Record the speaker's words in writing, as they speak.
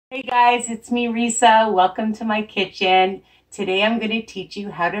Hey guys, it's me, Risa. Welcome to my kitchen. Today I'm going to teach you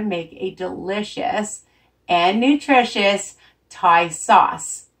how to make a delicious and nutritious Thai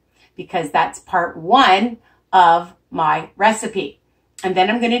sauce because that's part one of my recipe. And then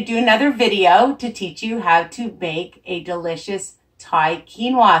I'm going to do another video to teach you how to make a delicious Thai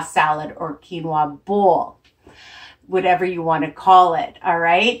quinoa salad or quinoa bowl, whatever you want to call it. All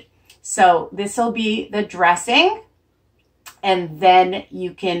right. So this will be the dressing, and then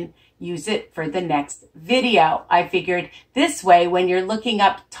you can use it for the next video. I figured this way, when you're looking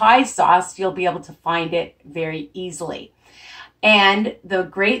up Thai sauce, you'll be able to find it very easily. And the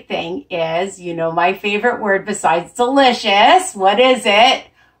great thing is, you know, my favorite word besides delicious, what is it?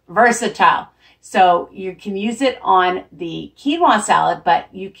 Versatile. So you can use it on the quinoa salad,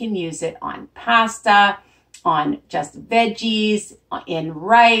 but you can use it on pasta, on just veggies, in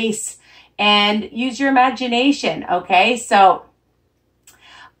rice, and use your imagination, okay? So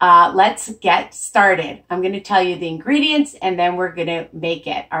let's get started. I'm going to tell you the ingredients and then we're going to make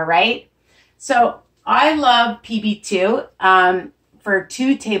it, all right? So I love PB2. For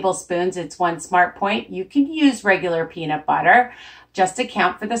 2 tablespoons, it's 1 smart point. You can use regular peanut butter, just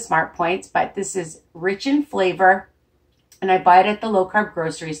account for the smart points, but this is rich in flavor. And I buy it at the low carb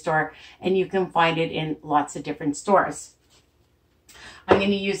grocery store, and you can find it in lots of different stores. I'm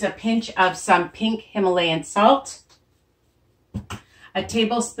going to use a pinch of some pink Himalayan salt, a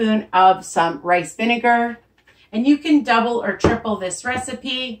tablespoon of some rice vinegar, and you can double or triple this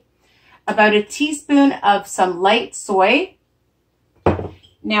recipe, about a teaspoon of some light soy.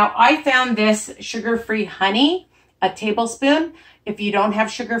 Now I found this sugar-free honey, a tablespoon. If you don't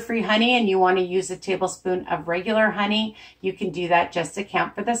have sugar-free honey and you want to use a tablespoon of regular honey, you can do that, just to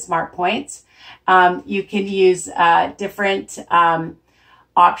count for the smart points. You can use different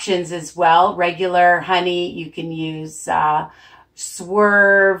options as well. Regular honey, you can use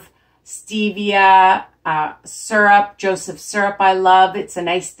Swerve, stevia, syrup, Joseph syrup I love. It's a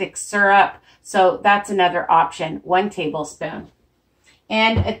nice thick syrup. So that's another option, 1 tablespoon.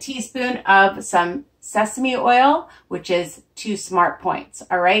 And a teaspoon of some sesame oil, which is 2 smart points.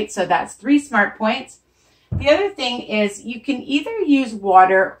 All right, so that's 3 smart points. The other thing is you can either use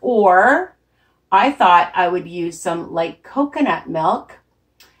water, or I thought I would use some light coconut milk.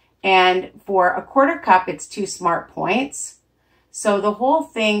 And for a 1/4 cup, it's 2 smart points. So the whole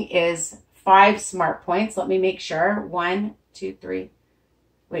thing is 5 smart points. Let me make sure. 1, 2, 3.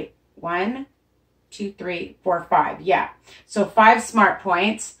 Wait, 1, 2, 3, 4, 5. Yeah. So 5 smart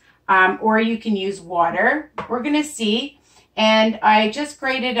points. Or you can use water. We're going to see. And I just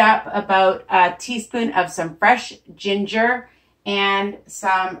grated up about a teaspoon of some fresh ginger and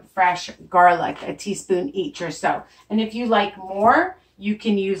some fresh garlic, a teaspoon each or so. And if you like more, you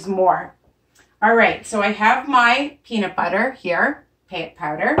can use more. All right, so I have my peanut butter here,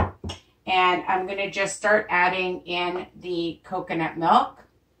 powder, and I'm going to just start adding in the coconut milk.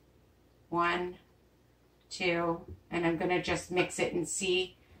 1, 2, and I'm going to just mix it and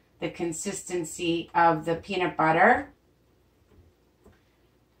see the consistency of the peanut butter.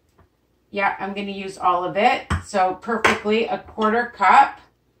 Yeah, I'm going to use all of it. So perfectly a 1/4 cup.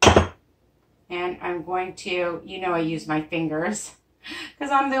 And I'm going to, you know, I use my fingers because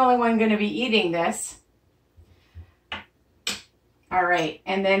I'm the only one going to be eating this. All right,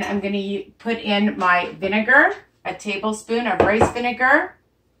 and then I'm going to put in my vinegar, a tablespoon of rice vinegar,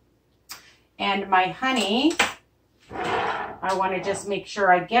 and my honey. I want to just make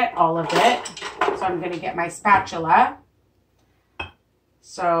sure I get all of it, so I'm going to get my spatula.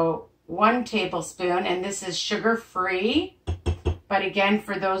 So 1 tablespoon, and this is sugar-free. But again,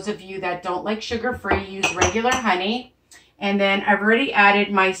 for those of you that don't like sugar-free, use regular honey. And then I've already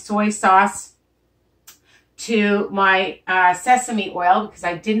added my soy sauce to my sesame oil because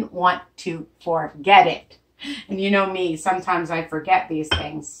I didn't want to forget it. And you know me, sometimes I forget these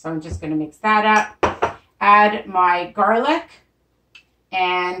things. So I'm just going to mix that up. Add my garlic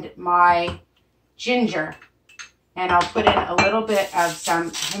and my ginger. And I'll put in a little bit of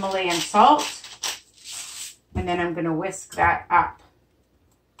some Himalayan salt. And then I'm going to whisk that up.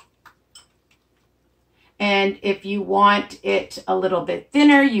 And if you want it a little bit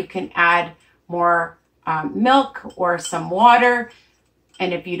thinner, you can add more milk or some water.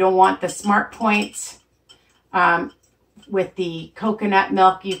 And if you don't want the smart points with the coconut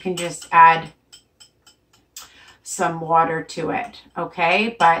milk, you can just add some water to it,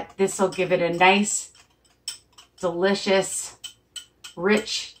 okay? But this will give it a nice, delicious,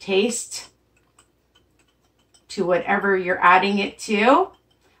 rich taste to whatever you're adding it to.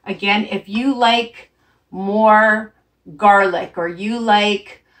 Again, if you like more garlic or you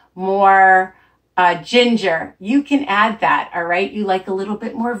like more ginger, you can add that, all right? You like a little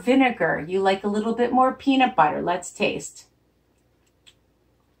bit more vinegar. You like a little bit more peanut butter. Let's taste.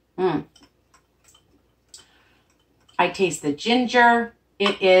 I taste the ginger.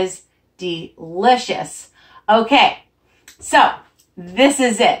 It is delicious. Okay, so this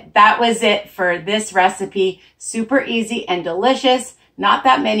is it. That was it for this recipe. Super easy and delicious. Not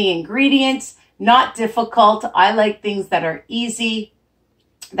that many ingredients, not difficult. I like things that are easy,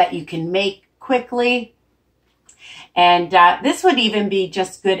 that you can make quickly. And this would even be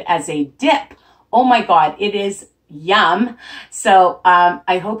just good as a dip. Oh my God, it is yum. So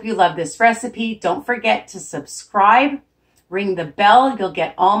I hope you love this recipe. Don't forget to subscribe, ring the bell. You'll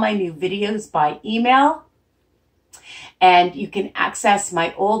get all my new videos by email. And you can access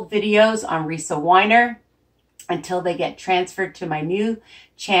my old videos on Risa Weiner until they get transferred to my new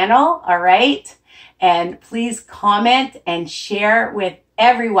channel. All right. And please comment and share with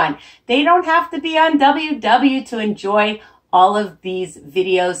everyone. They don't have to be on WW to enjoy all of these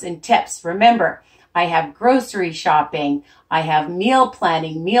videos and tips. Remember, I have grocery shopping, I have meal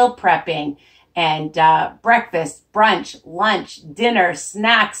planning, meal prepping, and breakfast, brunch, lunch, dinner,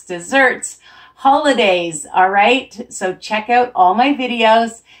 snacks, desserts, holidays, all right? So check out all my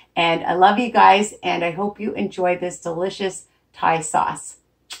videos, and I love you guys, and I hope you enjoy this delicious Thai sauce.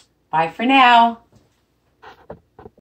 Bye for now.